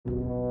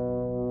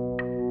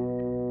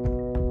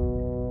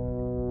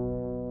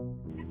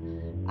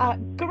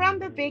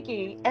Garumba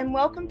Biggie, and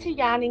welcome to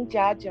Yarning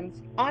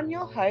Jarjums. I'm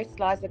your host,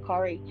 Liza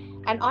Corrie,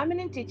 and I'm an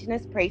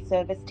Indigenous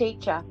pre-service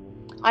teacher.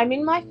 I'm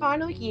in my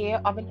final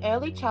year of an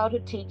early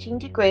childhood teaching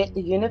degree at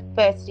the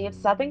University of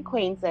Southern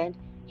Queensland,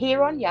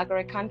 here on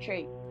Yagara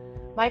country.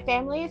 My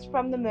family is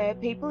from the Mer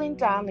people in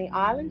Darnley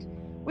Island,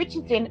 which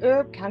is in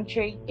Urub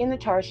country in the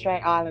Torres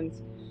Strait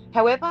Islands.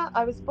 However,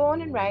 I was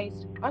born and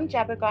raised on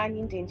Jabbergai and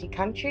Yindinji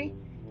country,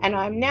 and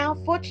I'm now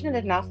fortunate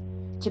enough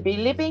to be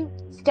living,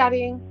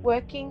 studying,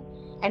 working,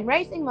 and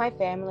raising my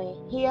family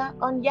here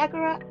on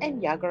Yagara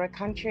and Yagara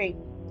country.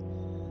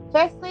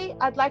 Firstly,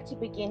 I'd like to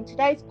begin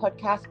today's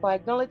podcast by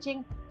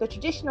acknowledging the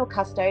traditional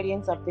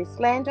custodians of this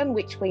land on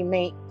which we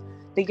meet,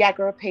 the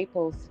Yagara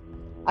peoples.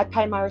 I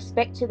pay my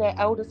respect to their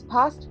elders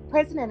past,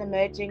 present and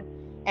emerging,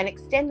 and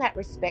extend that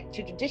respect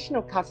to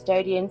traditional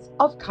custodians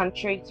of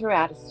country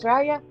throughout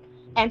Australia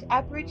and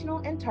Aboriginal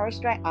and Torres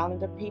Strait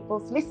Islander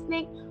peoples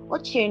listening or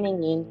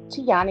tuning in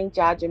to Yarning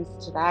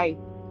Jarjums today.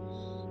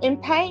 In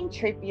paying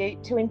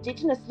tribute to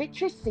Indigenous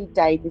Literacy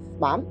Day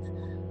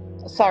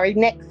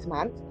next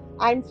month,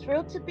 I'm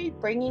thrilled to be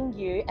bringing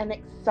you an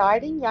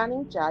exciting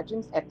Yarning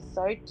Jarjums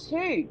episode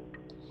 2.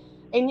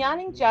 In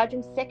Yarning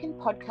Jarjums' second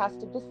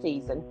podcast of the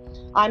season,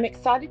 I'm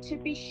excited to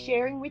be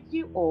sharing with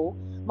you all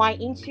my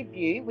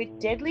interview with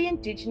deadly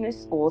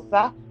Indigenous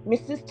author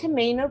Mrs.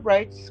 Tamina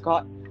Rhodes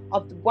Scott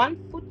of the One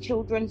Foot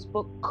children's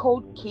book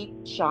called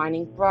Keep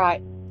Shining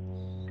Bright.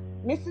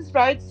 Mrs.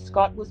 Rhodes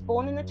Scott was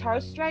born in the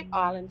Torres Strait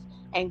Islands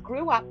and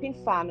grew up in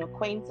Far North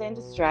Queensland,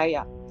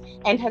 Australia,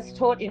 and has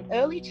taught in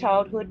early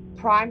childhood,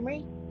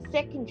 primary,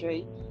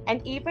 secondary,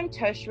 and even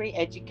tertiary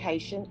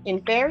education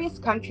in various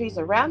countries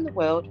around the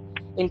world,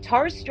 in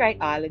Torres Strait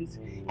Islands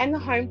and the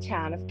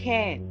hometown of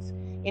Cairns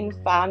in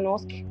Far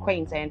North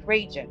Queensland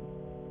region.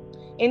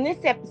 In this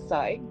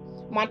episode,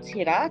 my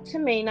tira,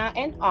 Tamina,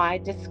 and I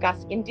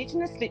discuss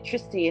Indigenous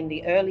literacy in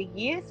the early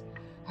years,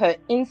 her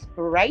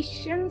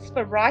inspirations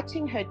for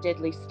writing her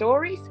deadly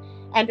stories,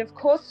 and of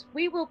course,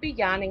 we will be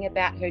yarning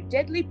about her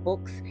deadly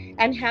books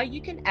and how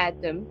you can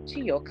add them to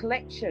your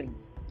collection.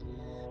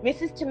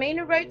 Mrs.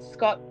 Tamina Rhodes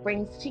Scott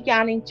brings to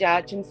Yarning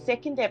Jarjum's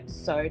second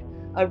episode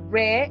a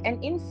rare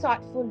and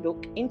insightful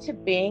look into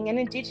being an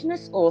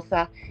Indigenous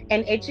author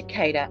and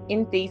educator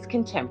in these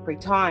contemporary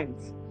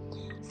times.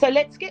 So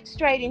let's get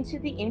straight into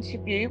the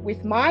interview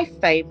with my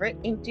favourite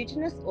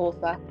Indigenous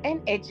author and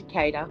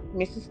educator,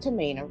 Mrs.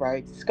 Tamina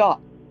Rhodes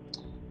Scott.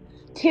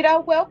 Tira,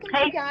 welcome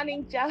to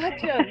Yarning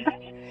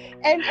Jarjums.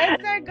 And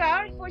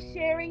Esogar for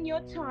sharing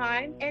your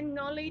time and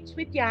knowledge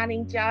with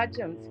Yarning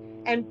Jarjums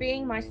and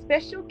being my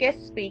special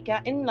guest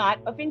speaker in light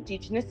of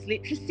Indigenous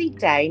Literacy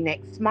Day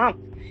next month.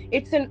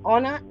 It's an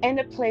honour and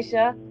a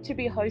pleasure to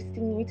be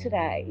hosting you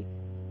today.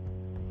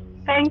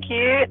 Thank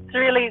you. It's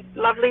really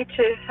lovely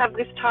to have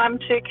this time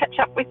to catch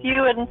up with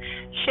you and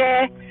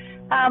share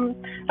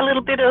a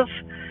little bit of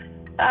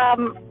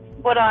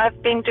what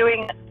I've been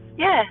doing,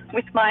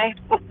 with my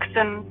books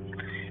and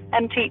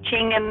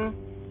teaching and,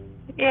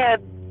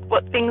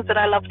 what things that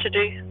I love to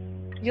do.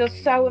 You're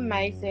so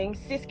amazing.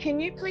 Sis, can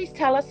you please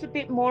tell us a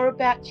bit more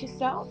about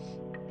yourself?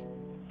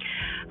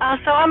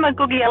 So I'm a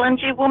Guugi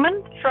Yalnji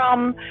woman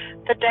from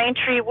the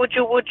Daintree,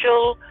 Wujal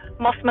Wujal,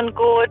 Mossman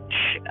Gorge,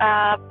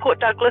 Port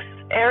Douglas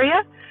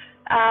area.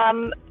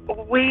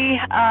 We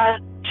are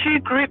two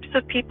groups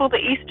of people, the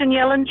Eastern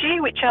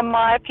Yalnji, which are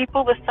my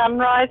people, the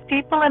Sunrise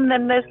people, and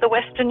then there's the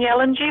Western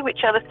Yalnji,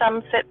 which are the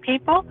Sunset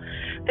people.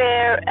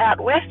 They're out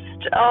west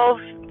of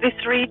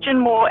this region,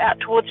 more out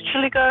towards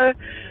Chillagoe,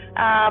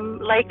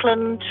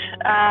 Lakeland,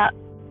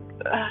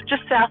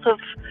 just south of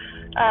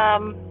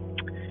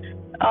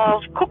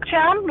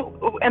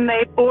Cooktown, and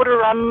they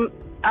border on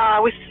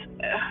with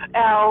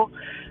our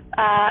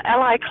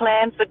ally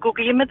clans, the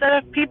Guugi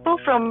Yimithirr people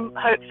from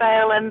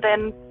Hopevale, and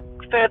then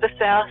further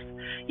south,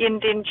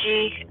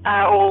 Yindinji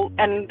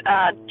and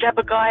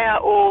Jabbergai are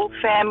all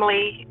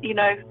family,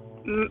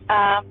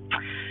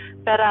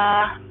 that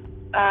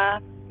are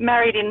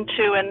married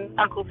into, and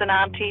uncles and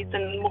aunties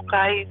and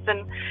mukais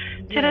and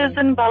titters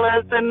and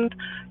bullas and,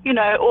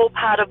 all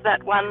part of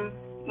that one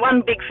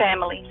big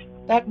family.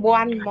 That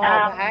one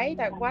mob, hey?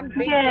 That one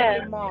big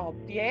mob,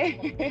 yeah?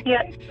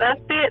 Yeah,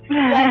 that's it.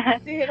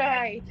 That's it,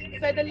 eh?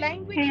 So the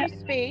language you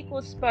speak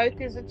or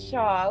spoke as a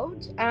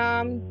child,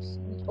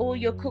 all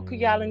your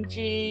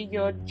Kuku-Yalnji,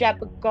 your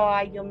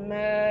Jabbergai, your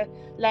Mer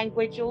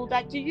language, all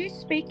that, do you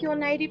speak your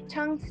native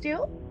tongue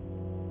still?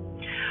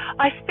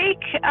 I speak,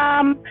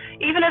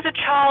 even as a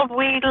child,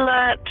 we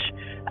learnt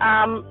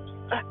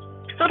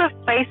sort of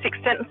basic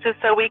sentences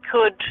so we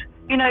could,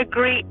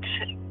 greet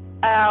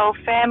our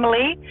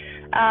family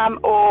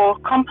or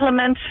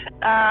compliment,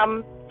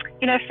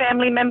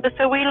 family members.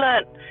 So we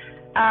learnt,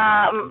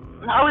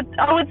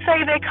 I would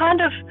say they're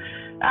kind of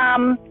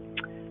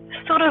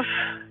sort of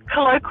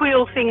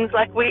colloquial things.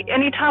 Like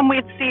anytime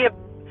we'd see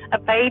a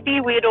baby,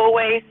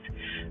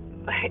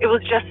 it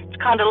was just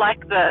kind of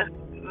like the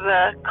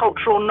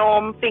cultural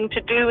norm thing to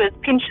do is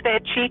pinch their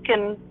cheek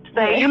and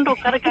say, "Yundul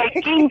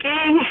karagay ging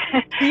ging,"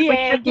 which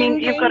just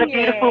means you've got a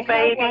beautiful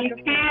baby.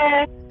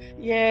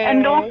 Yeah.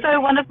 And also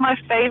one of my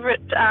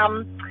favourite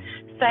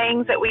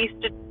sayings that we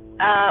used to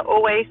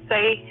always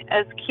say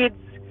as kids.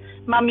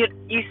 Mum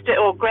used to,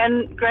 or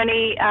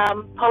Granny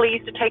Polly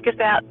used to take us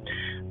out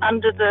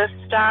under the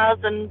stars,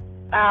 and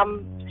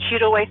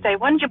she'd always say,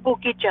 "Wanja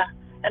Bukija,"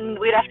 and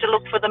we'd have to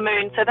look for the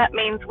moon. So that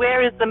means,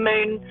 where is the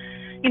moon?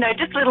 You know,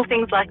 just little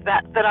things like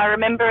that I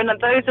remember, and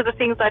those are the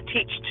things I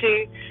teach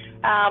to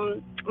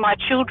my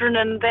children.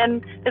 And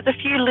then there's a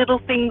few little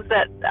things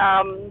that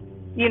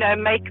you know,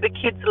 make the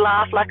kids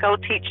laugh. Like, I'll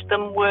teach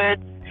them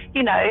words,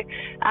 you know,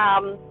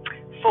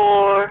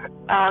 for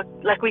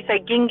like we say,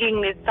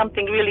 ginging is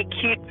something really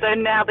cute. So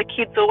now the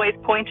kids always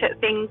point at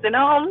things and,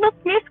 "Oh, look,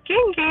 Miss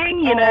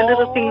Ginging," you know,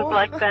 little things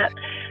like that.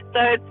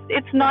 So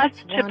it's nice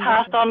to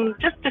pass on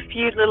just a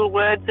few little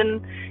words,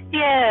 and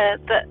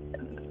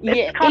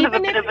it's kind of a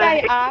bit of a,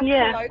 even if they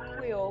are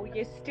colloquial,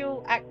 you're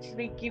still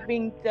actually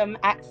giving them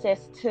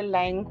access to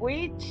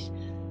language.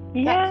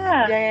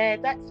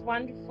 That's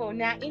wonderful.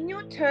 Now, in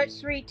your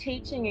tertiary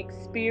teaching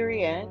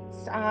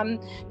experience,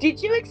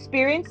 did you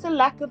experience a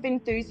lack of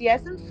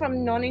enthusiasm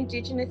from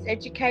non-Indigenous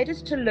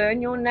educators to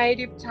learn your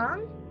native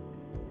tongue?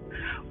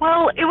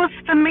 Well, it was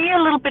for me a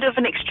little bit of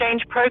an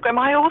exchange program.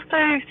 I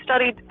also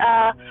studied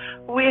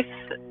with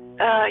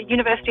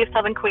University of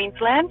Southern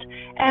Queensland,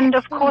 and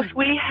of course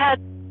we had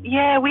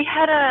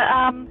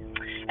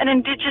an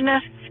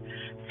Indigenous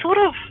sort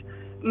of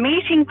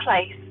meeting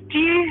place.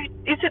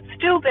 Is it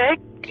still there?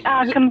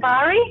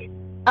 Kambari?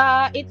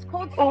 It's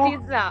called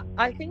CISA.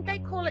 I think they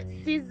call it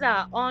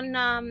CISA on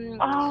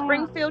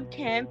Springfield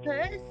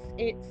campus.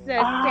 It's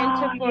a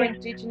Centre for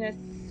Indigenous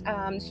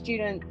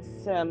Students.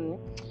 So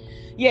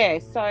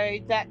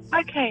that's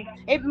okay.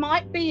 It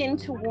might be in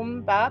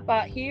Toowoomba,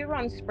 but here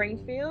on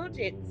Springfield,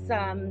 it's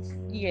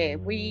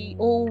we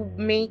all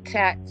meet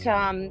at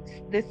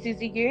the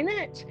CISA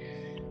unit,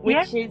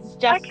 which is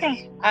just.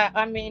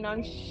 I mean,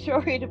 I'm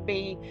sure it'll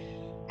be,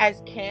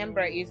 as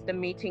Canberra is the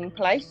meeting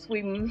place,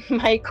 we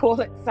may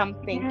call it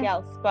something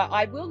else, but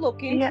I will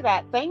look into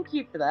that. Thank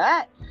you for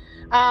that.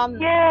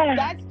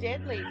 That's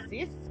deadly,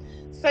 sis.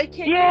 So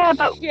can you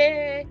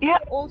share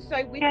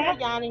also with our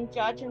Yarning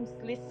Judgems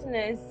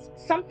listeners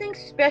something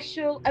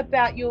special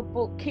about your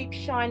book, Keep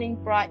Shining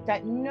Bright,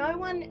 that no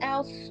one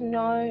else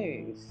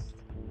knows?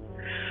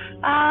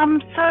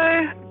 So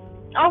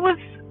I was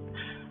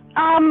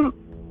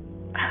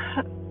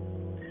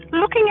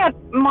looking at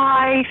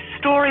my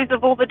stories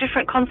of all the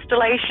different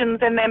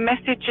constellations and their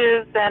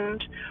messages,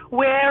 and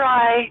where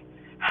I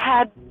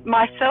had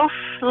myself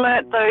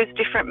learnt those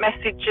different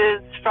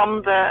messages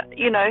from the,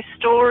 you know,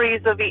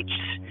 stories of each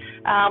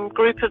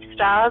group of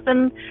stars.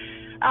 And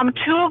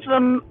two of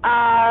them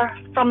are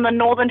from the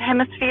Northern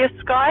Hemisphere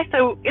sky.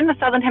 So in the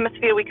Southern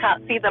Hemisphere we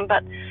can't see them,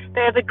 but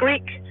they're the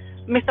Greek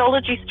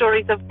mythology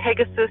stories of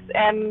Pegasus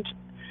and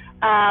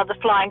the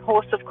flying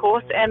horse, of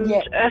course, and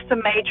Ursa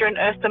Major and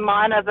Ursa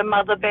Minor, the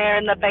mother bear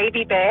and the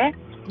baby bear.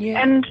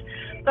 And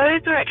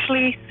those are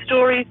actually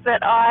stories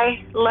that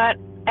I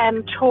learnt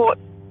and taught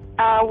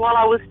while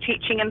I was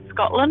teaching in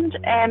Scotland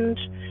and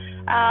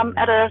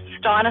at a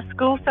Steiner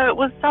school. So it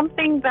was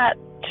something that,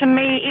 to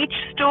me, each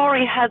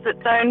story has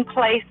its own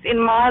place in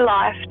my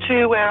life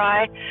too, where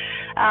I,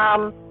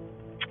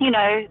 you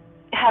know,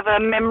 have a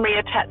memory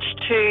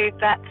attached to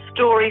that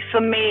story for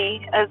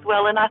me as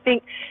well. And I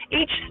think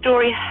each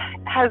story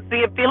has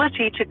the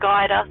ability to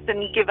guide us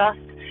and give us,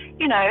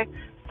 you know,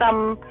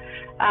 some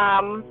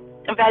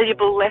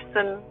valuable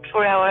lesson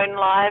for our own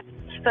lives.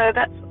 So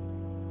that's,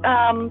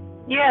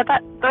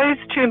 those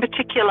two in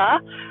particular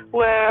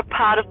were a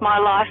part of my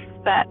life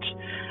that,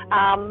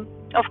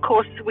 of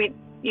course, we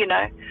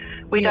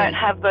don't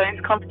have those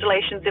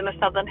constellations in the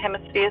Southern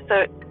Hemisphere, so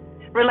it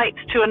relates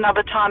to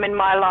another time in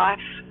my life.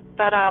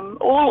 But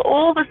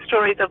all the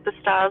stories of the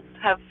stars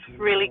have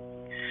really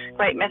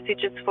great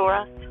messages for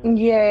us.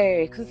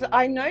 Yeah, because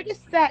I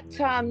noticed that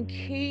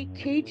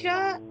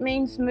Kija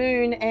means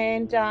moon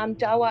and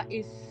Dawa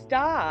is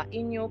star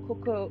in your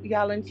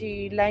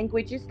Kuku-Yalanji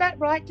language. Is that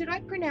right? Did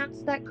I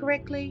pronounce that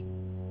correctly?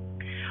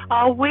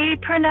 We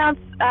pronounce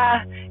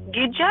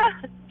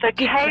Gija. The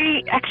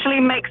K actually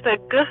makes a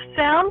G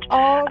sound.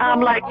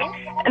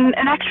 In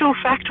actual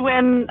fact,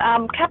 when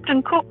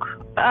Captain Cook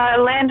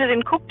landed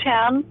in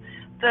Cooktown,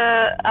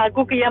 the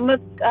Gugiyama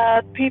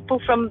people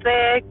from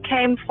there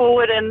came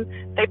forward and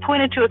they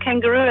pointed to a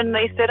kangaroo and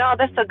they said, "Oh,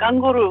 that's a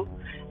ganguru."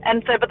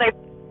 And so, but they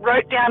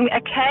wrote down a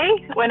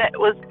K when it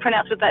was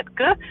pronounced with that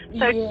G.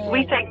 So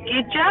we say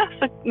Gija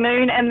for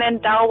moon, and then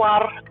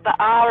Dawar, the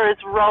R is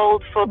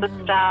rolled for the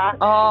star.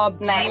 Oh,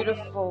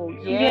 beautiful.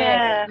 Name.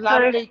 Yes,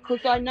 lovely.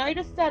 Because I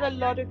noticed that a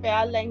lot of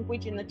our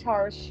language in the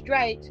Torres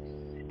Strait,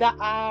 the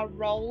R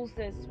rolls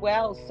as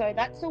well. So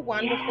that's a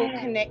wonderful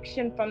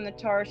connection from the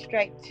Torres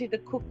Strait to the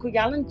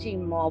Kuku-Yalanji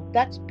mob.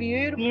 That's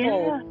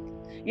beautiful.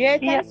 Yeah,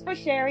 thanks for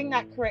sharing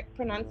that correct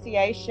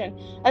pronunciation.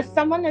 As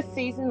someone as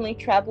seasonally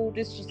travelled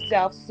as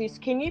yourself, sis,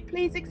 can you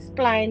please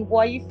explain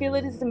why you feel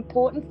it is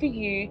important for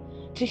you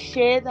to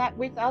share that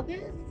with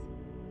others?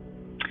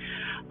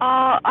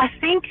 I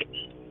think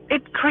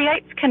it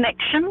creates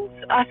connections.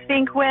 I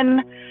think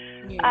when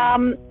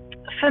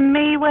for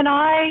me, when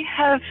I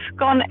have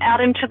gone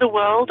out into the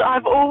world,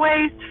 I've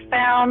always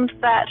found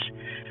that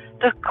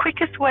the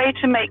quickest way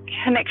to make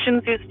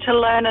connections is to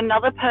learn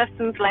another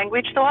person's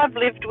language. So I've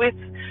lived with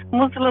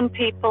Muslim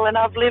people, and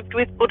I've lived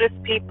with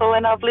Buddhist people,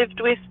 and I've lived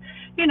with,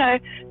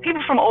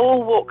 people from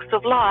all walks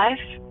of life,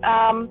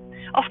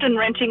 often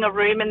renting a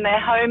room in their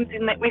homes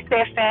with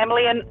their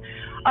family. And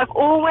I've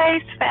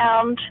always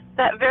found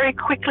that very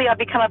quickly I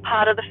become a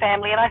part of the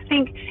family. And I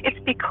think it's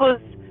because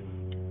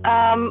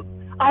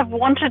I've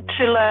wanted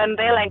to learn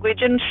their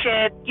language and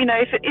shared,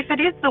 if it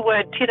is the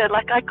word titter,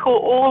 like I call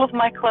all of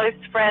my close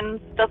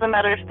friends, doesn't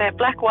matter if they're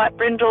black, white,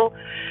 brindle,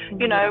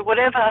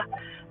 whatever,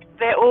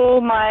 they're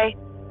all my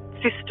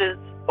sisters,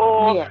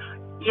 or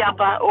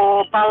yabba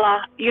or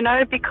bala,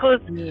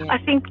 because I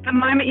think the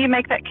moment you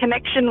make that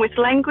connection with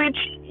language,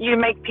 you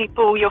make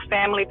people your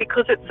family,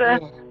 because it's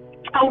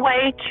a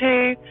way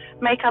to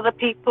make other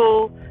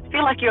people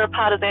feel like you're a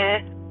part of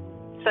their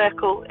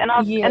circle. And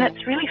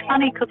it's really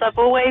funny, because I've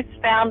always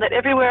found that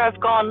everywhere I've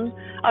gone,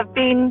 I've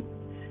been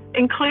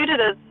included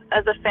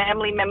as a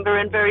family member,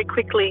 and very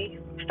quickly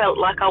felt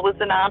like I was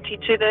an auntie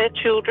to their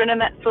children.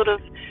 And that sort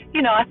of,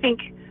 I think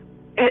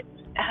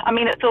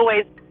it's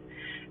always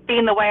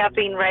been the way I've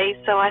been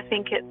raised. So I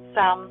think it's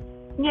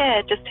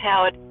just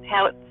how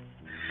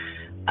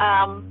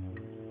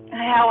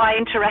I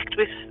interact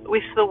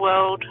with the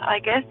world, I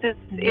guess, is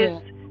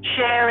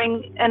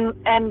sharing,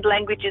 and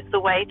language is the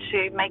way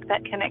to make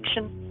that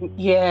connection.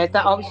 Yeah,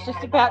 I was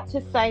just about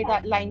to say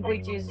that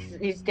language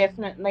is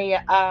definitely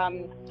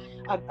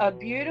a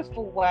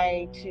beautiful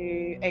way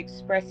to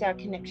express our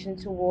connection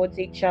towards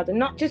each other,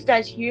 not just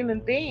as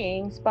human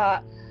beings,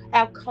 but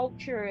our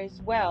culture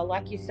as well.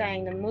 Like you're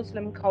saying, the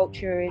Muslim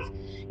culture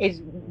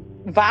is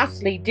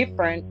vastly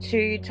different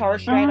to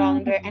Torres Strait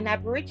Islander and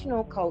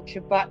Aboriginal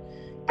culture, but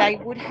they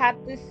would have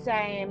the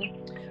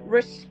same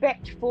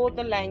respect for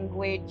the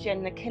language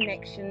and the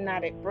connection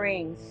that it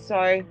brings.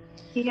 So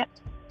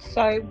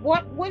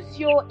what was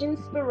your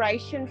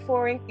inspiration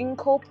for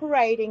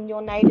incorporating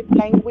your native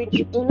language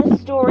in a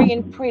story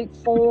in print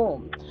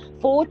form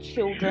for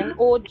children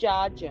or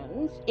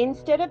Djadjums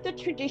instead of the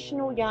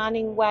traditional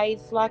yarning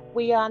ways like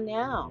we are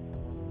now?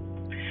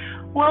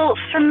 Well,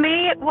 for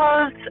me, it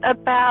was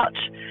about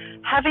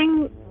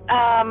having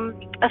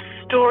a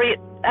story.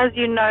 As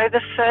you know,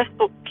 the first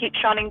book, Keep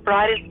Shining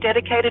Bright, is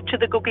dedicated to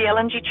the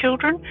Guugielanje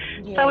children.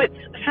 So it's,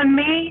 for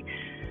me,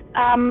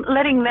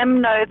 letting them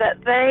know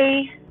that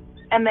they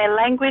and their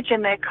language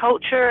and their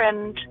culture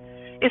and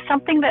is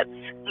something that's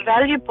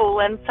valuable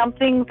and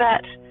something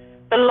that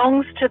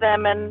belongs to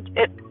them. And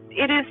it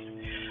is,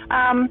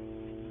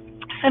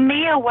 for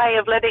me, a way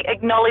of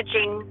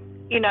acknowledging,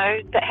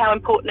 that how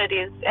important it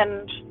is,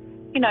 and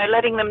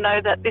letting them know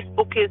that this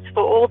book is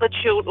for all the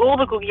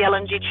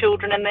Guugielanje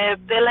children, and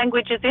their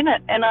language is in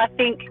it. And I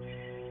think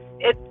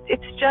it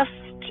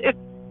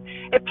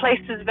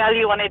places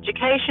value on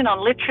education,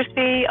 on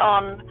literacy,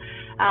 on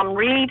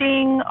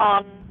reading,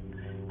 on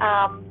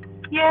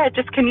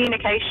just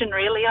communication.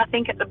 Really, I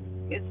think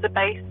is the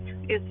base.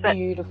 Is that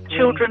Beautiful.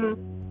 Children,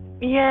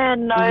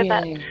 know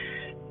that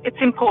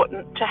it's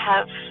important to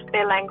have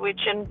their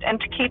language and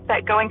to keep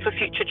that going for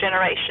future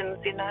generations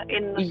in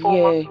the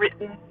form of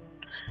written.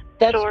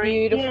 That's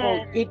story.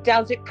 beautiful.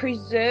 It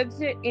preserves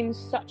it in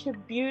such a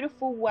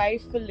beautiful way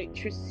for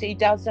literacy,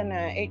 doesn't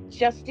it? It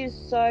just is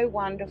so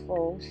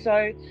wonderful.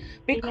 So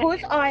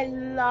because I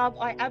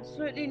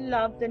absolutely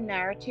love the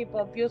narrative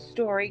of your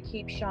story,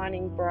 Keep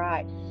Shining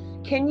Bright,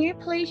 can you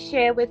please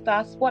share with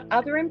us what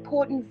other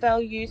important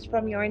values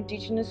from your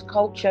Indigenous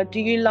culture do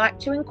you like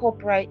to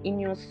incorporate in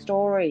your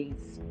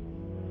stories?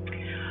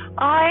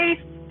 I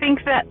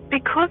think that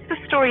because the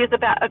story is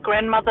about a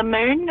grandmother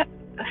moon,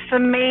 for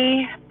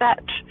me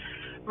that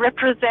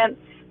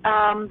represents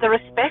the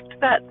respect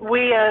that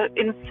we are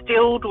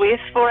instilled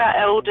with for our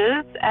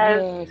elders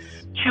as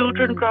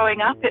children growing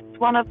up. It's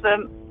one of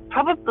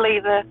probably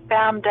the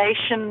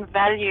foundation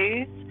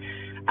values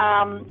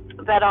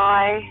that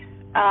I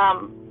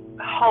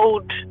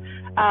hold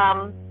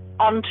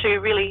onto,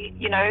 really,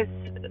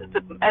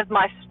 as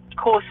my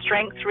core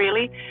strength,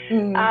 really.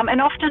 And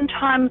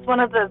oftentimes one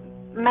of the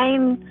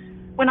main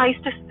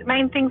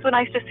things when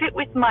I used to sit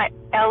with my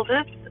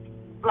elders,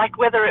 like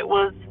whether it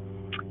was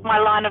my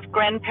line of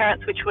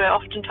grandparents, which were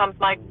oftentimes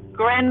my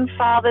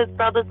grandfather's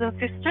brothers and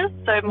sisters,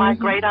 so my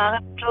great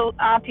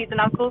aunties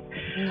and uncles,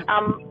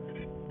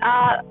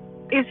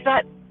 is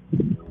that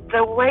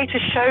the way to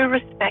show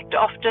respect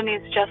often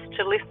is just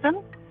to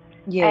listen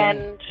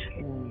and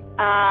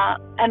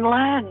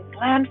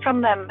learn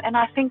from them. And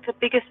I think the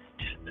biggest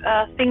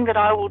thing that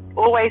I would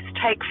always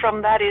take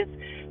from that is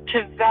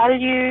to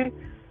value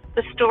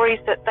the stories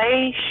that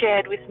they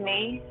shared with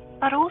me,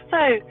 but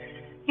also,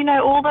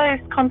 all those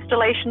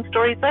constellation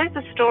stories, those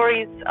are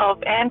stories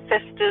of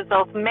ancestors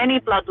of many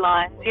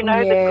bloodlines,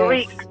 the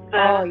Greeks,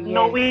 the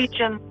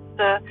Norwegians,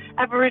 the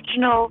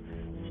Aboriginal.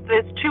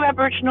 There's 2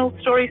 Aboriginal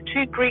stories,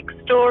 2 Greek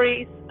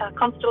stories,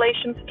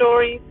 constellation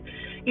stories.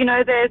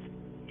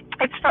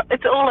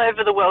 It's all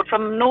over the world,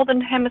 from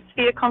Northern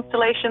Hemisphere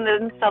constellations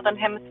and Southern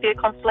Hemisphere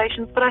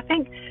constellations. But I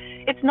think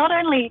it's not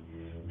only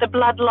the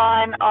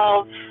bloodline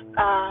of,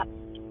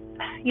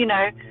 you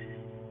know,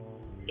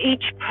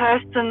 each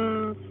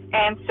person's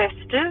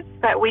ancestors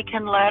that we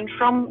can learn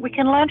from. We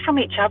can learn from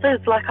each other's.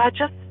 Like, I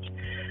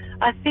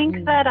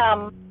think that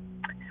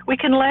we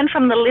can learn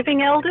from the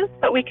living elders,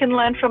 but we can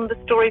learn from the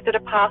stories that are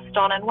passed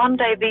on. And one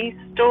day these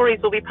stories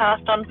will be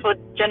passed on for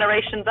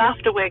generations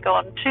after we're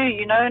gone too,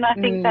 you know. And I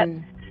think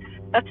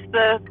that's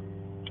the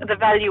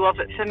value of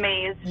it for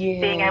me, is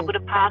being able to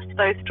pass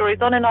those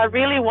stories on. And I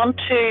really want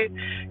to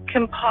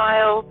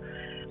compile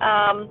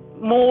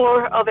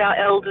more of our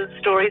elders'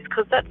 stories,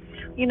 because that's,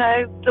 you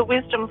know, the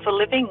wisdom for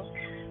living.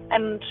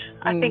 And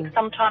I think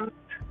sometimes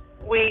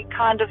we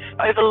kind of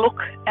overlook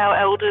our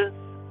elders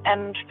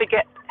and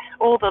forget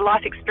all the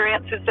life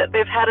experiences that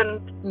they've had,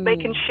 and they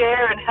can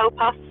share and help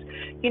us,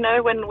 you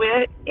know, when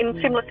we're in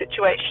similar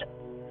situations.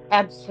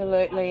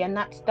 Absolutely, and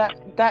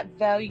that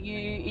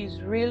value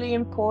is really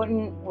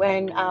important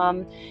when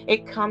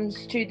it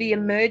comes to the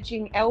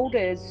emerging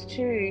elders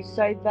too.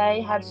 So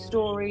they have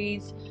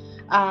stories,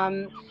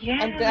 and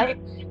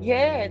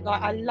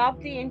like, I love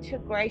the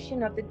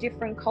integration of the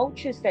different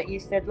cultures that you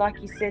said.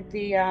 Like you said,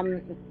 the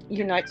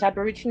you know, it's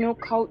Aboriginal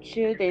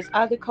culture. There's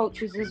other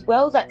cultures as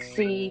well that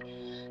see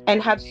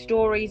and have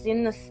stories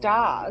in the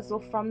stars or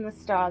from the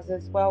stars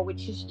as well,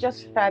 which is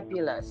just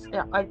fabulous.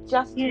 I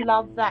just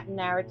love that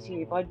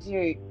narrative. I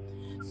do.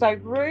 So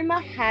rumor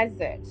has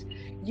it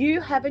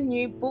you have a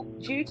new book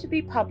due to be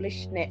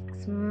published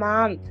next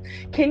month.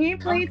 Can you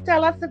please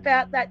tell us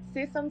about that,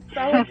 sis? I'm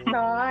so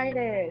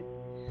excited.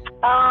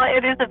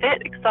 It is a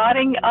bit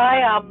exciting.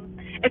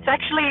 It's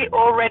actually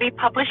already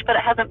published, but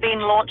it hasn't been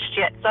launched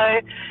yet.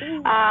 So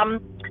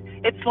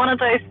it's one of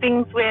those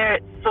things where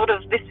it's sort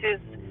of, this is,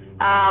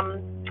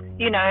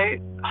 you know,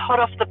 hot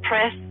off the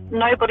press.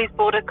 Nobody's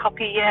bought a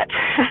copy yet.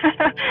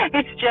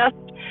 It's just,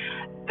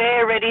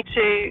 they're ready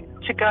to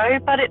go.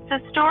 But it's a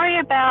story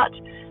about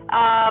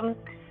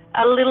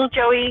a little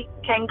Joey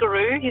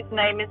kangaroo. His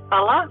name is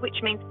Bala,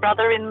 which means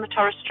brother in the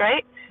Torres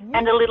Strait,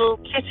 and a little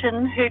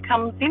kitten who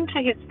comes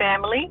into his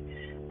family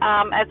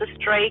as a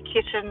stray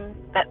kitten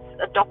that's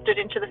adopted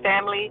into the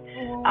family,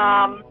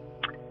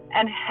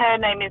 and her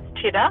name is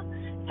Tidda.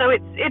 So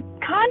it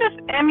kind of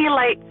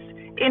emulates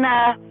in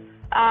a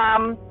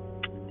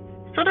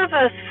sort of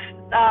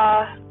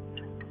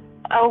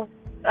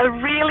a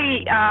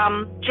really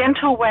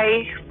gentle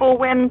way for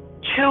when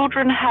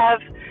children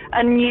have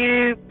a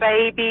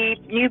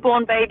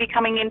newborn baby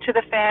coming into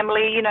the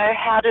family. You know,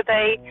 how do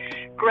they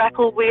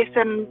grapple with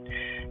and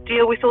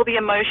deal with all the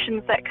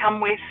emotions that come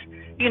with,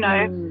 you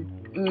know,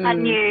 a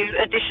new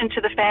addition to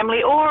the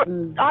family. Or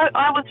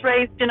I was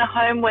raised in a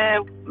home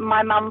where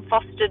my mum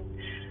fostered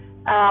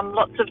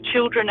lots of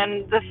children,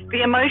 and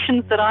the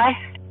emotions that I,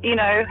 you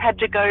know, had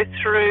to go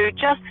through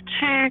just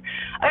to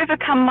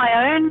overcome my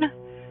own,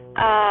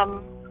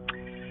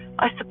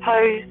 I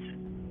suppose,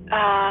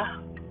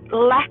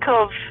 lack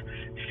of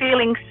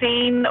feeling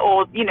seen,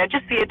 or, you know,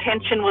 just the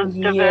attention was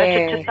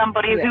diverted to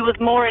somebody who was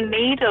more in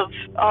need of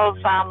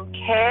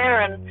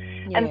care, and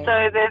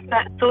so there's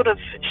that sort of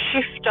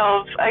shift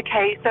of,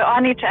 okay, so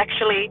I need to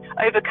actually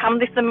overcome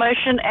this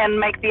emotion and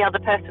make the other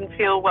person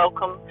feel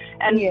welcome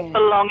and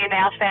belong in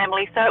our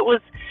family. So it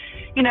was,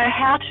 you know,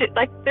 how to,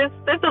 like, there's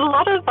a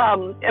lot of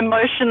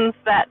emotions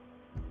that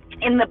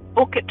in the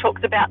book it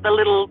talks about the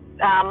little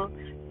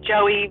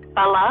Joey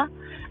Bala,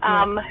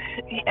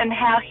 and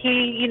how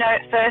he, you know,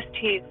 at first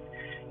he's,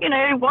 you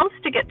know, wants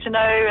to get to know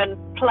and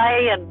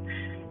play and,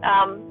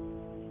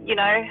 you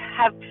know,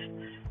 have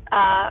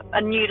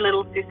a new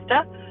little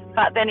sister,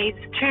 but then he's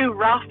too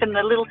rough and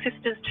the little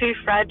sister's too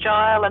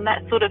fragile and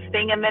that sort of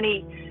thing, and then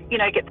he, you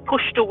know, gets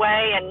pushed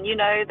away and, you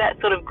know, that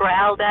sort of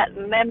growled at,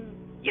 and then,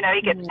 you know,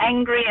 he gets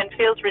angry and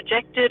feels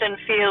rejected and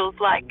feels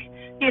like,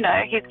 you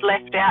know, he's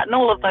left out and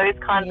all of those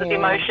kinds of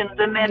emotions,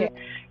 and then,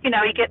 you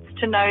know, he gets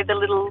to know the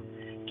little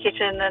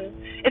kitten, and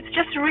it's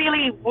just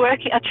really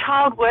a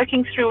child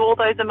working through all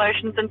those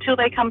emotions until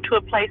they come to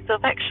a place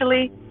of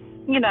actually,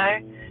 you know,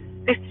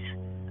 this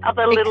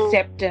other little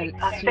acceptance,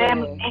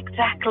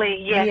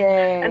 exactly,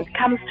 and it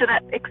comes to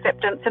that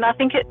acceptance. And I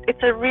think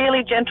it's a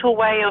really gentle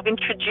way of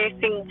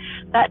introducing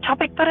that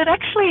topic, but it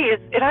actually is,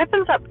 it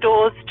opens up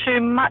doors to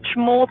much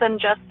more than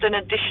just an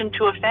addition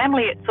to a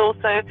family. It's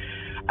also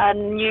a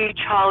new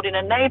child in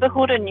a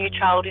neighborhood, a new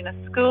child in a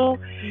school,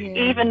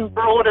 even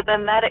broader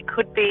than that. It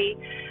could be,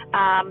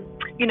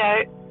 you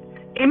know,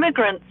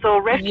 immigrants or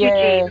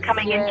refugees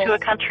coming into a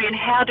country, and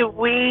how do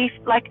we,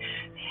 like,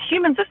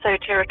 humans are so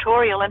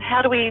territorial, and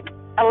how do we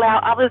allow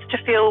others to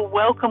feel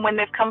welcome when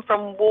they've come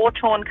from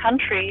war-torn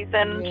countries,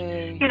 and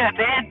you know,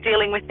 they're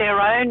dealing with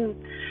their own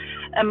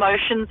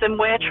emotions, and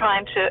we're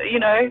trying to, you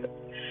know,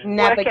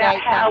 navigate work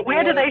out how,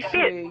 where do they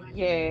too.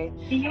 fit.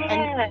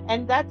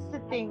 And that's the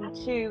thing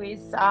too, is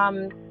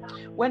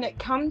when it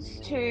comes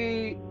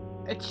to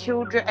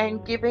children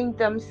and giving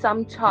them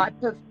some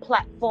type of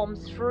platform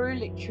through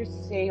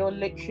literacy or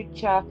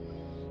literature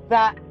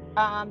that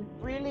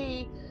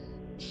really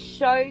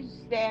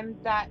shows them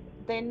that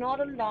they're not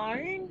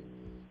alone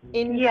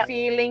in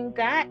feeling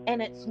that,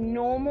 and it's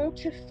normal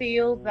to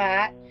feel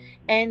that,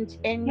 and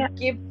Yep.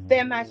 give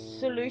them a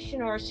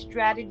solution or a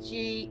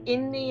strategy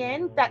in the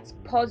end that's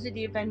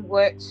positive and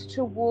works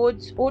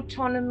towards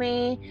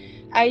autonomy,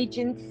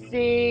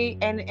 agency,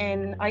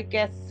 and I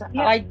guess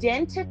Yep.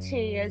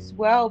 identity as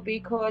well,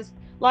 because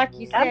like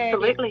you said,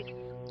 Absolutely.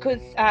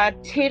 because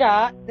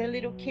Titta, the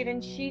little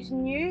kitten, she's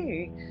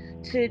new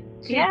to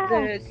Yeah.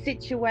 the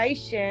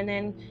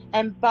situation,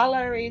 and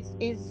Bella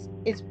is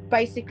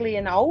basically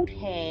an old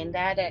hand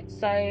at it.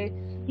 So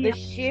the Yep.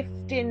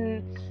 shift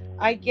in,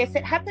 I guess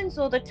it happens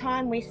all the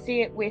time. We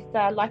see it with,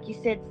 like you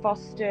said,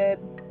 foster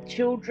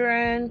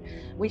children.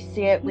 We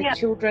see it with Yep.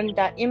 children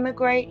that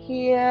immigrate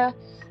here.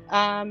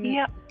 Um,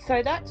 Yep.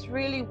 so that's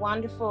really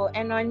wonderful.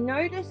 And I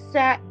noticed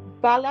that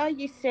Bella,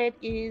 you said,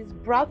 is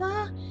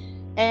brother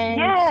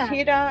and Yeah.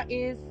 Titta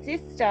is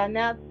sister.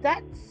 Now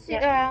that's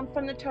Yep.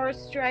 from the Torres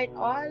Strait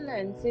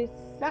Islands. Is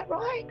that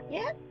right?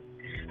 Yeah.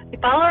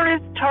 Bella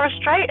is Torres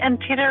Strait and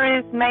Titta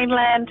is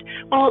mainland.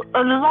 Well,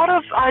 a lot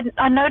of,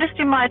 I noticed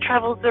in my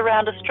travels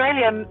around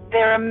Australia,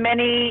 there are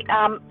many,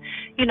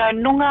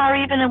 Noongar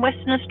even in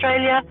Western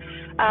Australia,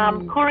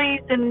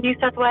 Kooris in New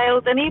South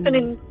Wales, and even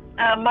in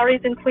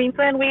Murray's in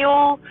Queensland. We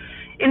all,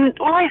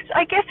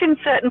 I guess in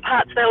certain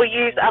parts they'll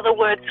use other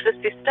words for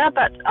sister,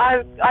 but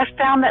I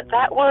found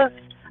that was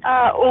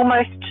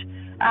almost,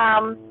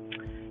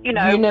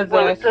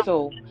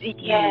 Universal.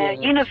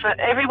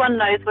 Everyone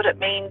knows what it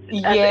means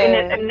in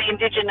the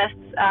Indigenous,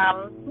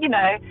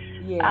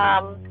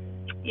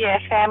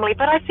 family.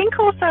 But I think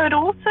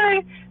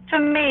for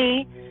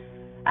me,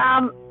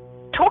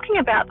 talking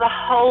about the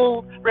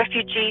whole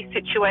refugee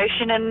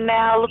situation, and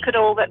now look at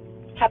all that's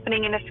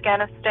happening in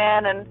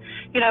Afghanistan, and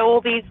all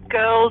these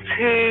girls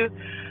who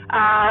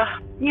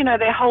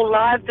their whole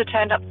lives are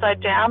turned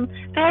upside down.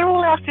 They're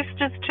all our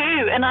sisters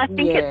too, and I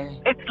think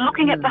it's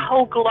looking at the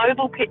whole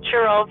global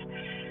picture of,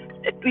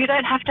 you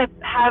don't have to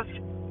have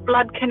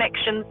blood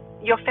connections.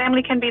 Your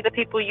family can be the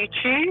people you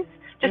choose,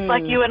 just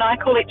like you and I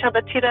call each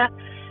other Titta,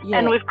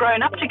 and we've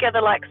grown up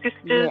together like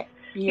sisters.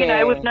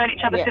 We've known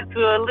each other since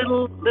we were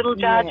little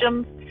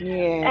Jarjums,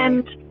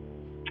 and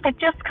it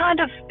just kind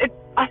of,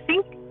 I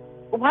think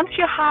once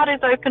your heart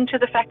is open to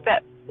the fact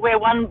that we're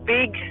one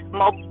big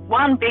mob,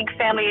 one big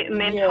family in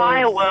the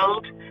entire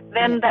world,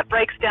 then that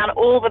breaks down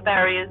all the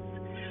barriers.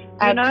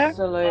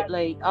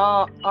 Absolutely.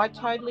 Oh, I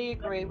totally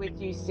agree with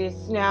you,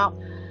 sis. Now,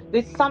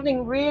 there's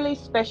something really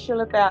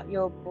special about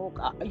your book,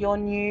 your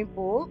new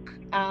book.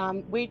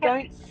 We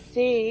don't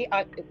see,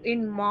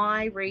 in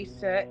my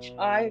research,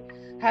 I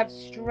have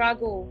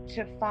struggled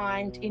to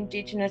find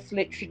Indigenous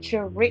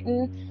literature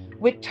written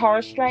with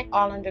Torres Strait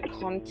Islander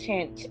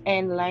content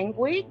and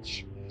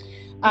language.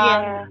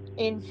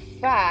 In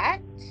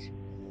fact,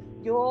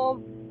 your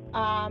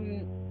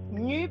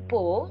new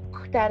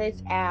book that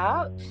is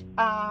out,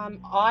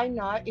 I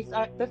know is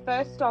the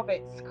first of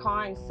its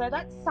kind. So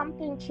that's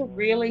something to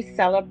really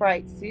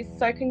celebrate, sis.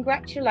 So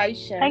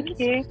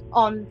congratulations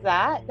on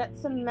that.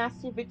 That's a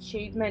massive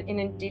achievement in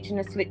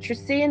Indigenous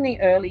literacy in the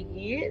early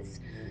years.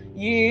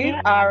 You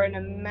are an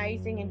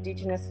amazing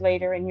Indigenous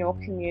leader in your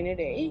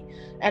community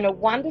and a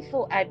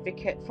wonderful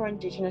advocate for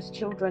Indigenous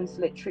children's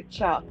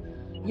literature.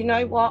 You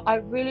know what? I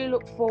really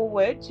look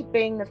forward to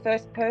being the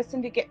first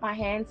person to get my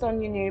hands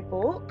on your new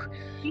book.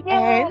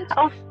 And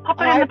I'll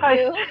pop it in the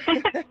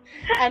post.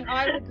 And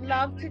I would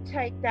love to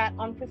take that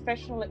on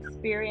professional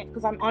experience,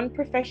 because I'm on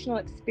professional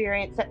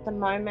experience at the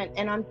moment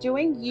and I'm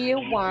doing year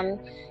 1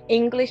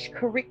 English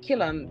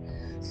curriculum.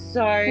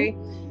 So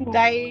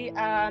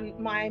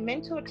my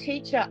mentor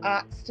teacher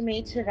asked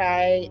me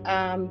today,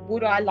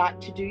 would I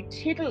like to do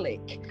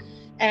Tiddalik?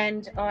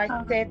 And I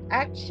said,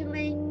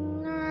 actually,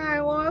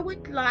 no, I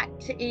would like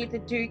to either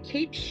do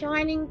Keep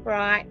Shining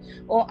Bright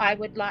or I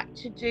would like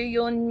to do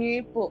your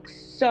new book.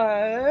 So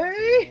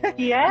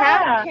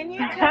how can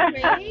you tell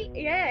me?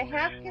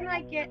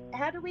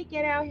 How do we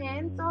get our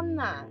hands on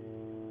that?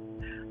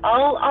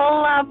 I'll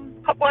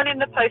pop one in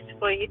the post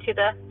for you,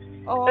 Titta.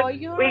 Oh,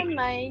 you're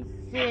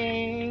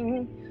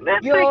amazing.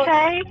 That's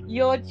okay.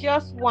 You're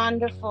just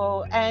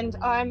wonderful, and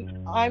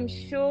I'm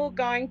sure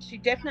going to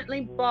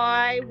definitely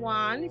buy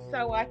one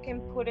so I can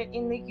put it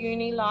in the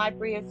uni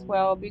library as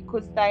well,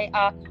 because they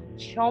are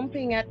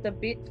chomping at the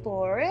bit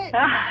for it.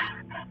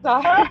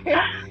 So,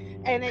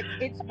 and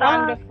it's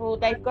wonderful.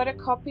 They've got a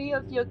copy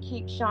of your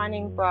Keep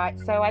Shining Bright,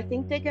 so I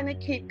think they're going to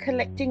keep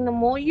collecting. The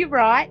more you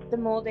write, the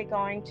more they're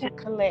going to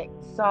collect.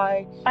 So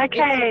I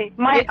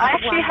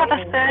actually have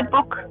a third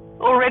book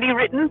already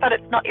written, but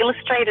it's not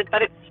illustrated,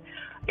 but it's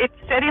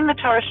set in the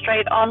Torres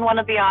Strait on one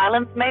of the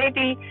islands,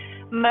 maybe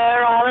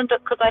Mer Island,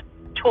 because I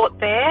taught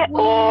there,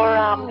 or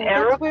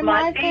Erup. That's where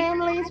my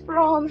family's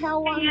from.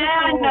 How wonderful! Yeah,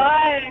 I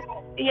know.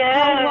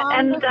 Yeah,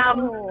 and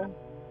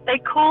they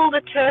call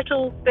the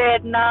turtles their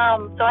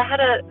Nam. So I had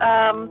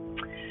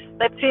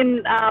that's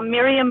in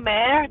Miriam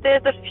Mare.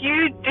 There's a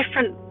few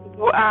different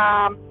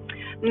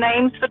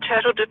names for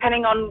turtle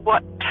depending on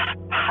what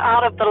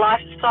part of the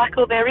life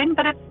cycle they're in,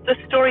 but the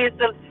story is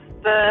of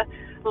the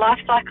life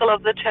cycle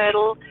of the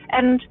turtle,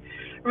 and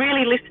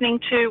really listening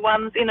to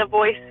one's inner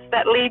voice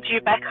that leads you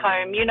back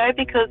home,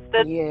 because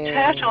the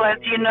turtle, as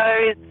you know,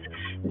 is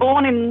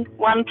born in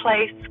one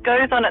place,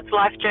 goes on its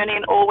life journey,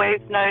 and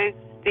always knows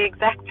the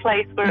exact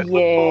place where it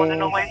was born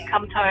and always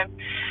comes home.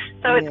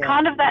 So it's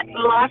kind of that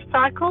life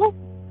cycle,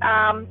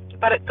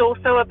 but it's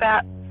also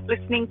about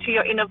listening to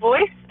your inner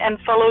voice and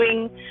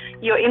following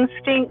your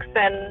instincts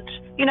and,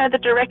 you know, the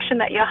direction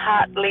that your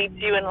heart leads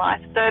you in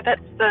life. So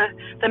that's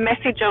the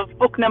message of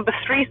book number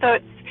 3. So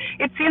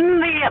it's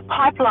in the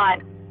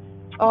pipeline,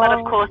 but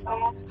of course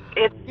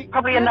it's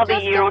probably another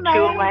year or 2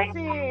 away.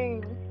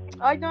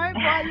 I know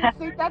why. You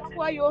see, that's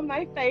why you're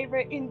my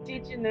favorite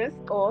Indigenous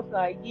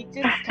author. You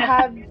just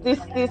have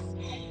this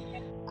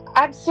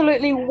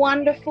absolutely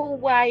wonderful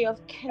way of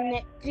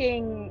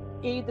connecting,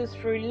 either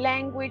through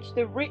language,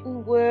 the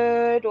written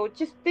word, or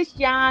just this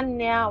yarn.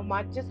 Now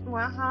my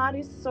heart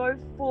is so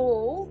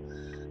full.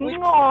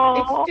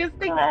 It's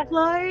just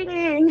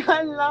exploding.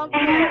 I love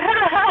it.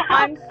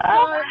 I'm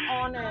so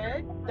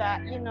honoured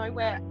that, you know,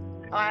 where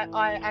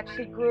I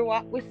actually grew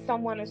up with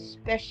someone as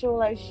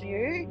special as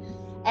you,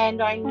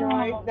 and I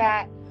know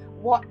that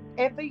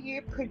whatever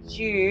you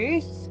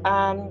produce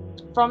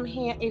from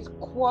here is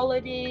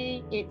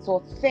quality, it's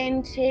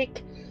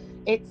authentic,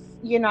 it's,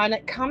 you know, and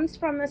it comes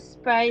from a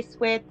space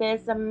where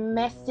there's a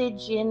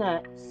message in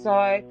it.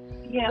 So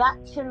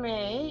that to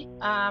me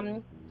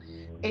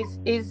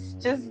is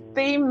just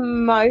the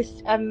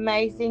most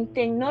amazing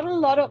thing. Not a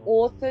lot of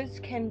authors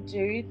can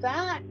do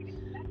that.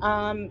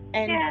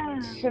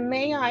 To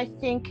me, I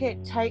think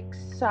it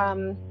takes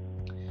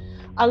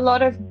a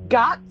lot of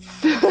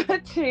guts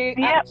to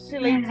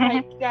actually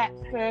take that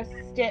first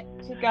step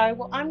to go,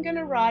 well, I'm going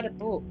to write a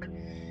book,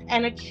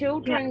 and a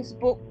children's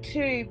book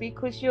too,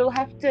 because you'll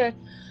have to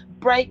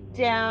break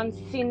down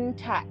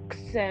syntax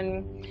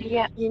and,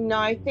 you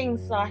know,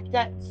 things like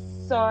that.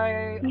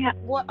 So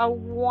what a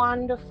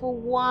wonderful,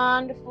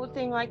 wonderful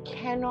thing. I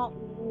cannot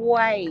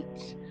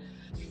wait.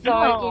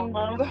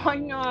 I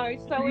know.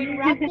 So in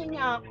wrapping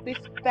up this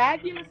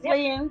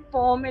fabulously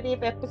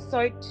informative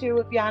episode 2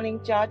 of Yarning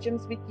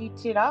Djadjums with you,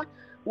 Titta,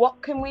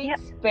 what can we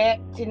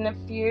expect in the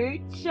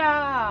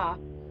future?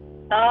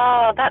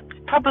 Oh, that's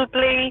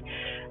probably,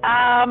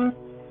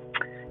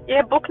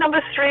 book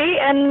number 3,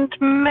 and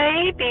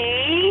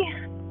maybe,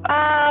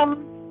 I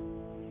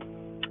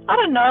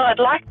don't know, I'd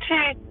like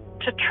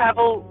to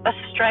travel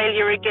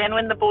Australia again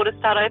when the borders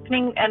start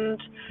opening,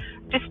 and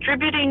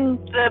distributing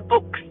the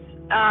books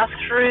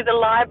through the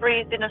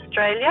libraries in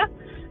Australia,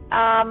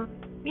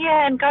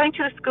 and going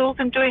to the schools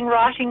and doing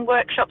writing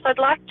workshops. I'd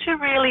like to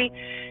really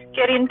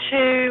get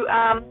into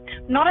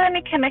not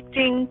only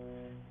connecting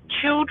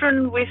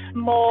children with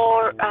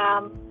more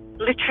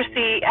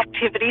literacy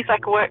activities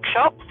like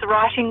workshops,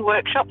 writing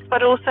workshops,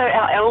 but also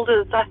our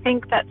elders. I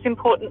think that's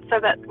important so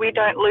that we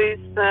don't lose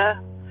the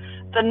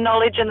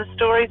knowledge and the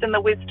stories and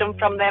the wisdom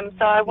from them.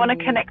 So I want to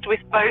connect with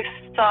both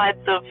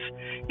sides of,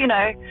 you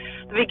know,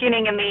 the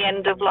beginning and the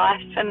end of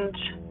life, and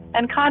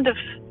kind of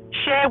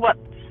share what's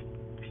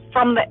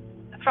from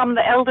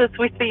the elders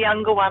with the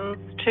younger ones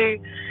too.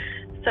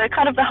 So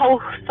kind of the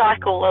whole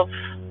cycle of,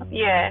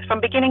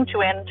 from beginning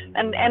to end,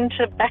 and end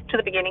to back to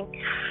the beginning.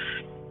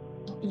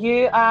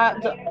 You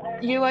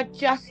are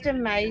just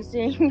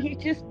amazing. You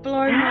just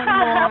blow my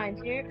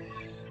mind.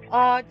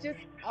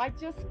 I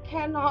just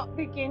cannot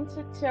begin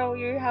to tell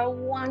you how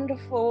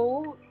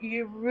wonderful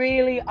you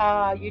really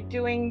are. You're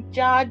doing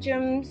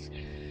Djadjums.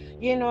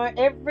 You know,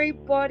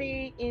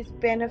 everybody is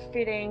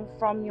benefiting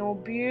from your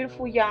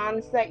beautiful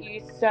yarns that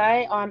you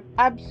say. I'm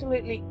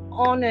absolutely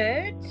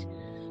honoured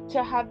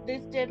to have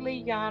this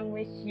deadly yarn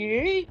with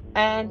you,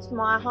 and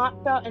my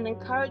heartfelt and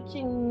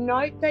encouraging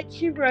note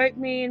that you wrote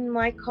me in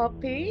my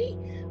copy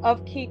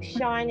of Keep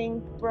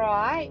Shining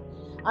Bright.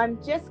 I'm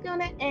just going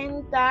to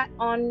end that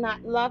on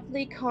that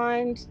lovely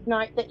kind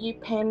note that you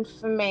penned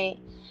for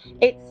me.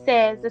 It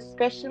says,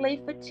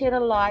 especially for Titta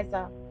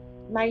Liza,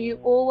 may you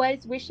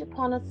always wish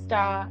upon a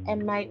star,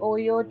 and may all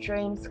your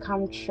dreams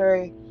come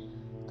true.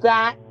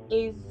 That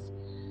is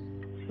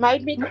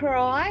made me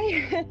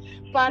cry,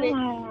 but it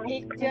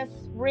just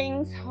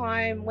rings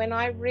home when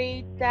I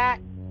read that.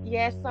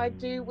 Yes, I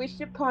do wish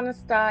upon a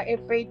star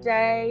every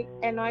day,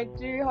 and I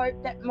do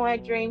hope that my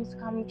dreams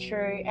come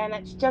true. And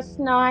it's just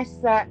nice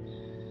that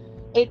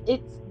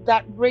it's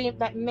that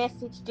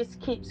message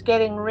just keeps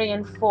getting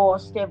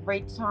reinforced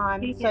every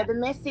time. So the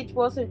message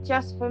wasn't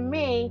just for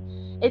me,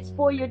 it's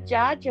for your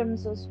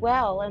Djadjums as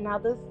well, and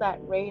others that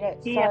read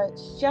it. So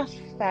it's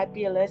just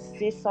fabulous,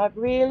 sis. I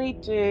really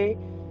do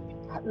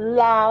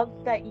love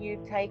that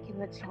you've taken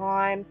the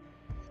time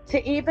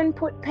to even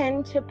put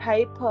pen to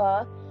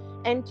paper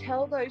and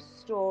tell those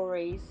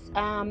stories,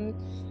 and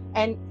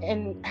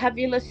have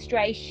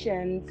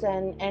illustrations,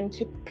 and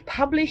to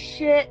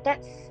publish it.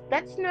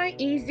 That's no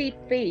easy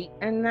feat,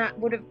 and that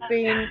would have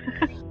been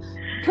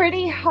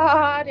pretty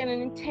hard and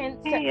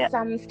intense at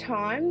some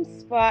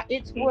times, but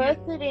it's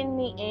worth it in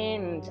the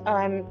end.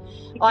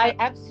 I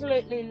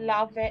absolutely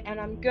love it, and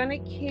I'm going to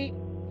keep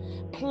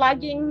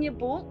plugging your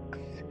books.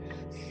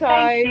 So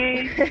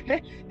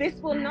this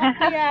will not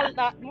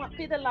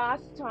be the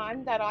last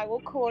time that I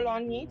will call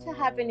on you to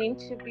have an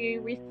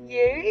interview with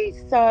you.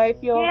 So if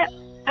you're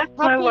That's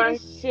no happy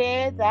worries. to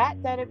share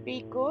that. That'd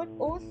be good.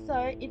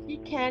 Also, if you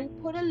can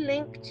put a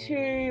link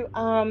to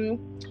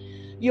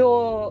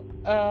your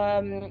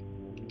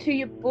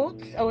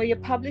books or your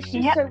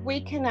publishers, Yep. so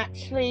we can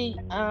actually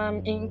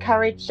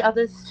encourage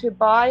others to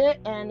buy it,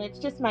 and it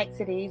just makes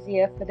it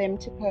easier for them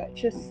to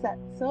purchase.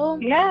 That's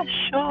all. Yeah,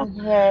 sure.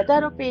 Yeah,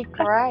 that'll be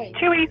great.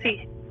 Too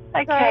easy. So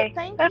Okay.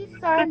 thank That's you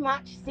so good.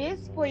 much,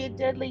 sis, for your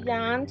deadly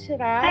yarn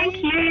today. Thank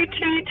you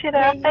too,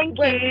 Tida. Thank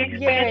you for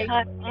your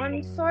time.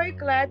 I'm so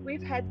glad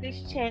we've had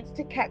this chance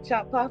to catch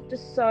up after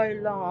so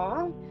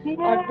long.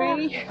 Yeah. I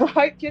really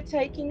hope you're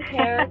taking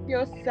care of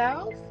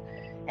yourself.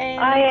 And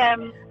I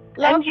am.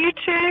 And you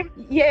too.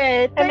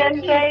 Yeah,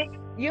 thank MJ. you.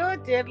 You're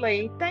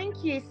deadly.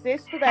 Thank you,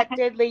 sis, for that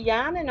deadly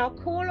yarn, and I'll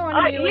call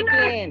on you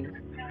again.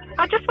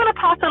 I just want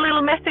to pass a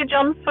little message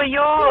on for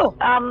your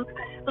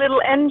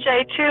little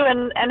NJ too,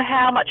 and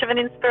how much of an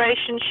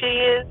inspiration she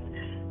is,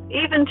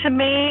 even to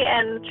me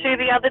and to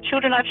the other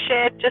children I've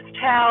shared, just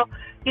how,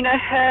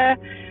 her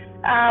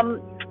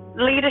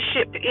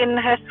leadership in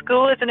her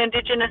school as an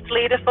Indigenous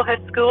leader for her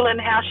school, and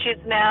how she's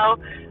now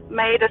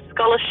made a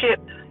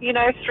scholarship,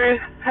 through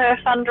her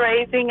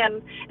fundraising,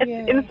 and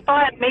it's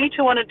inspired me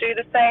to want to do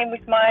the same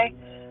with my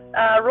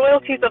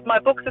royalties of my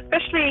books,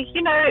 especially,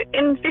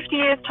 in 50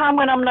 years' time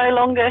when I'm no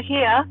longer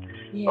here.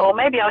 Yeah. Or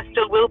maybe I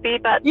still will be,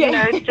 but,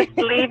 just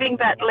leaving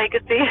that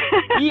legacy.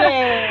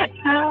 Yeah.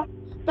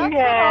 That's what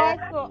I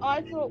thought.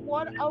 I thought,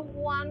 what a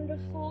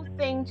wonderful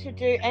thing to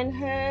do. And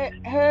her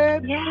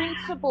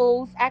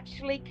principals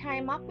actually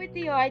came up with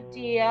the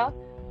idea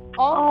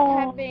of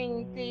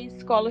having the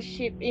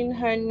scholarship in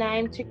her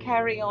name to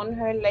carry on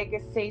her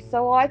legacy.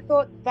 So I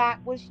thought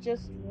that was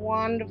just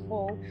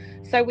wonderful.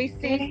 So we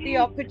seized the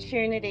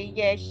opportunity.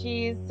 Yeah,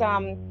 she is,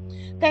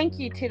 thank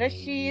you, Tida.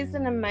 She is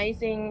an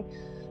amazing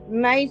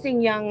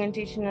young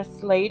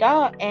Indigenous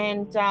leader,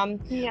 and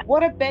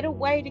what a better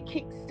way to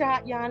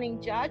kickstart Yarning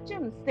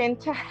Jarjums than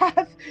to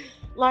have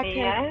an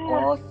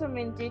awesome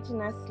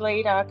Indigenous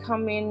leader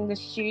come in the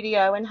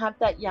studio and have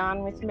that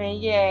yarn with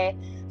me.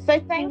 So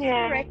thanks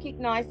for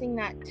recognising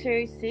that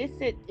too, sis.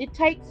 It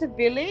takes a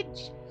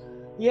village.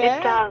 Yeah.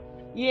 It does.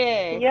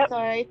 Yeah. Yep.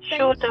 So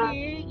thank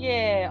you.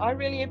 Yeah, I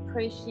really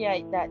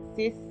appreciate that,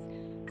 sis.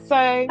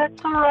 So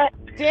that's all right.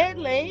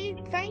 Deadly,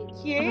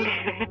 thank you.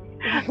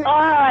 All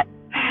right.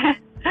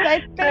 So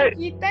thank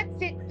you.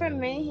 That's it from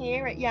me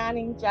here at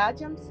Yarning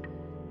Jarjums.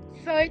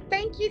 So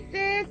thank you,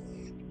 sis.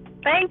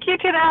 Thank you,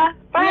 Tida.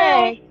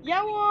 Bye.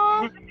 Yeah.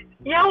 Yawa.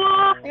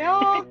 Yawa.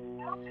 Yawa.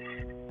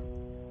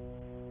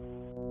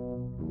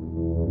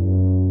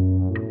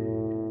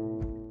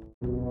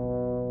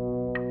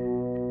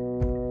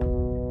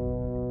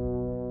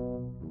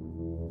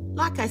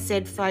 Like I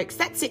said, folks,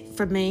 that's it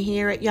from me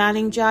here at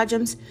Yarning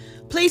Jarjums.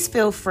 Please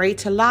feel free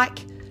to like,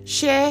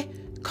 share,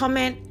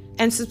 comment,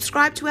 and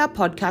subscribe to our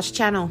podcast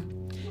channel.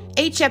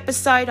 Each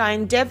episode, I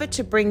endeavour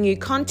to bring you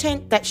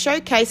content that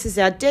showcases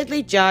our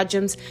deadly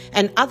Jarjums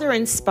and other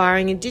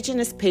inspiring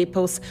Indigenous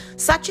peoples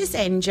such as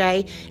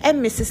NJ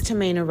and Mrs.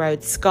 Tamina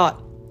Rhodes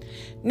Scott.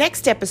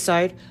 Next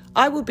episode,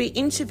 I will be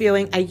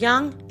interviewing a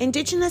young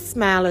Indigenous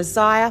male,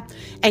 Isaiah,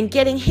 and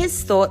getting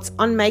his thoughts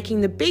on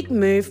making the big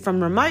move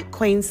from remote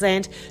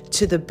Queensland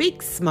to the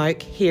big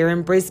smoke here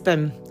in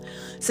Brisbane.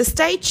 So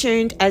stay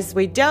tuned as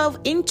we delve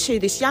into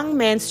this young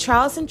man's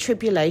trials and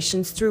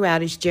tribulations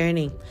throughout his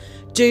journey.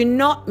 Do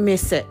not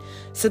miss it.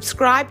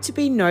 Subscribe to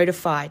be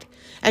notified.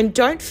 And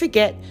don't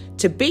forget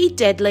to be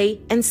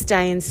deadly and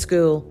stay in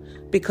school,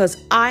 because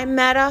I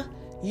matter,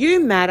 you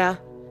matter,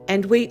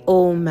 and we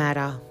all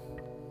matter.